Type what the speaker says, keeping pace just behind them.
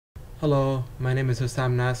Hello, my name is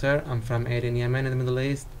Husam Nasser. I'm from Aden, Yemen in the Middle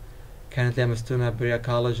East. Currently I'm a student at Berea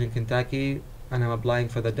College in Kentucky and I'm applying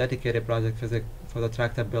for the dedicated project physics for the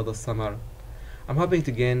tractor build this summer. I'm hoping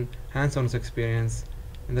to gain hands-on experience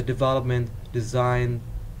in the development, design,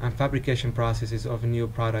 and fabrication processes of new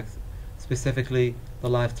products, specifically the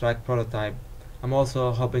live track prototype. I'm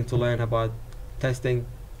also hoping to learn about testing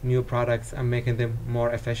new products and making them more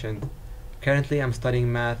efficient. Currently, I'm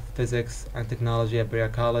studying math, physics, and technology at Berea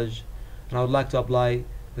College, and I would like to apply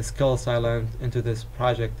the skills I learned into this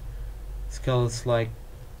project. Skills like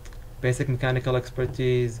basic mechanical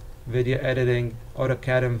expertise, video editing,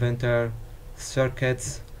 AutoCAD Inventor,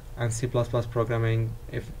 circuits, and C++ programming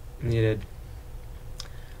if needed.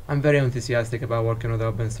 I'm very enthusiastic about working with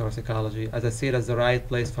open source ecology, as I see it as the right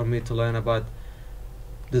place for me to learn about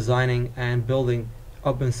designing and building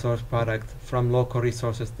open source product from local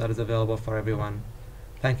resources that is available for everyone.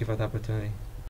 Thank you for the opportunity.